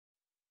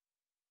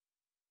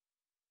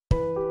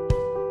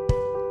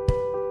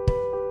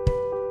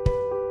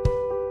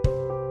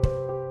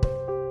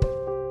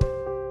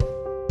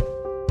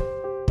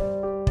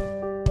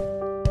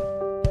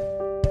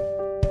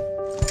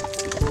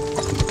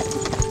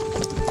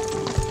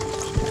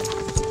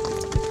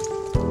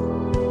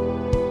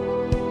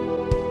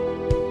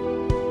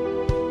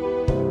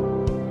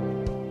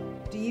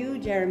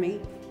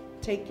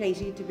take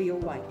Katie to be your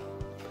wife,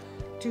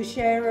 to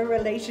share a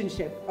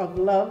relationship of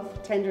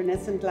love,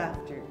 tenderness and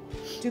laughter,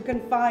 to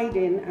confide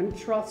in and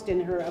trust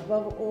in her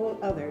above all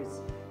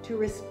others, to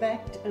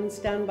respect and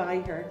stand by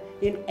her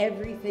in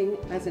everything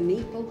as an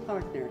equal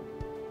partner,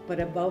 but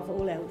above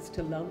all else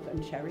to love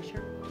and cherish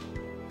her?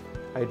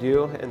 I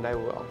do, and I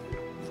will,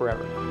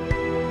 forever.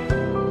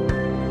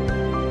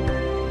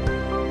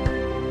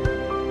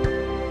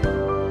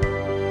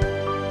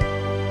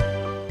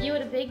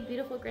 Big,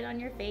 beautiful grin on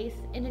your face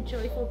and a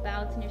joyful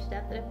bounce in your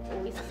step that I've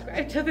always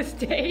described to this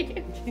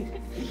day.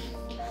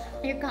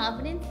 Your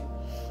confidence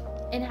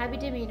and happy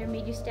demeanor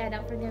made you stand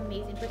out for the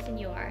amazing person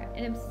you are,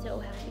 and I'm so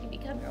happy to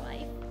become your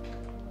wife.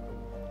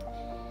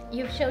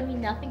 You have shown me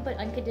nothing but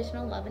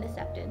unconditional love and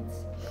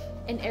acceptance,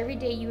 and every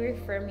day you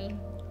reaffirm me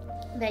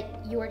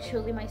that you are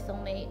truly my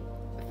soulmate.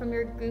 From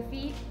your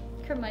goofy,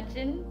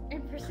 curmudgeon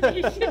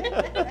impersonation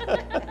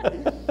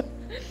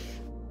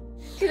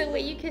to the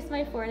way you kiss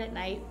my forehead at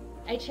night,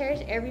 I cherish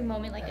every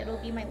moment like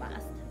it'll be my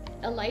last.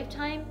 A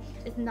lifetime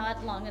is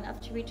not long enough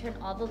to return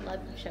all the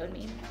love you've showed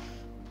me,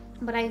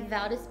 but I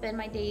vow to spend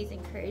my days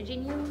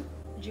encouraging you,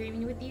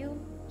 dreaming with you,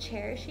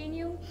 cherishing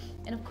you,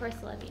 and of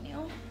course loving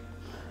you.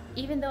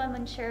 Even though I'm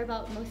unsure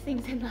about most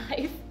things in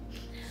life,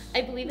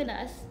 I believe in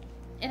us,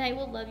 and I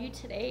will love you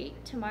today,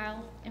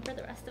 tomorrow, and for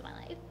the rest of my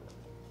life.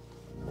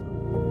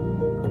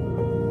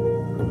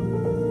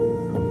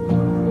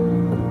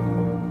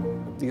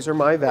 These are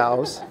my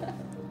vows.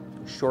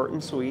 Short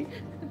and sweet,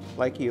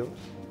 like you.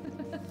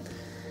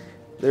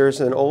 There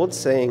is an old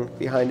saying,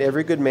 behind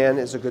every good man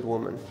is a good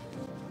woman.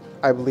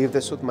 I believe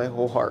this with my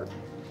whole heart.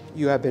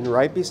 You have been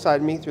right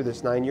beside me through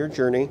this 9-year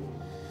journey,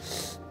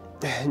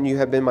 and you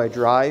have been my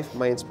drive,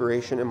 my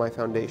inspiration, and my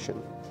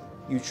foundation.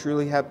 You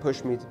truly have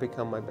pushed me to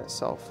become my best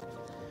self.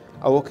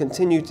 I will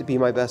continue to be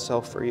my best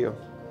self for you.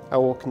 I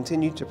will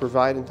continue to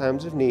provide in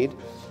times of need.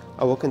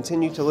 I will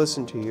continue to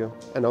listen to you,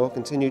 and I will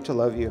continue to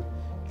love you,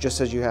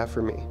 just as you have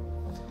for me.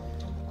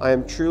 I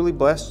am truly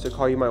blessed to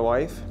call you my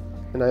wife,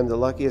 and I am the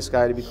luckiest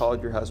guy to be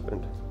called your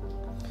husband.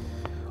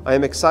 I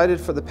am excited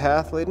for the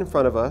path laid in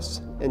front of us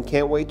and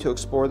can't wait to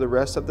explore the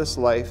rest of this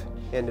life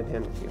hand in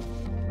hand with you.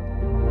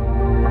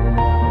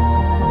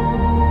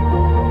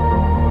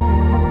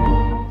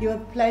 You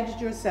have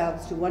pledged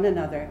yourselves to one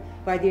another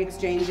by the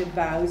exchange of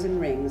vows and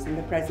rings in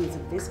the presence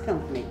of this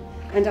company,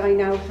 and I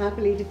now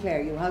happily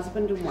declare you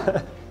husband and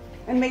wife.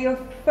 And may your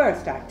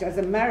first act as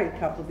a married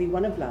couple be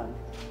one of love.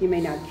 You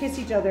may now kiss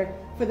each other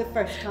for the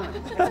first time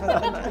as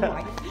husband and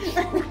wife.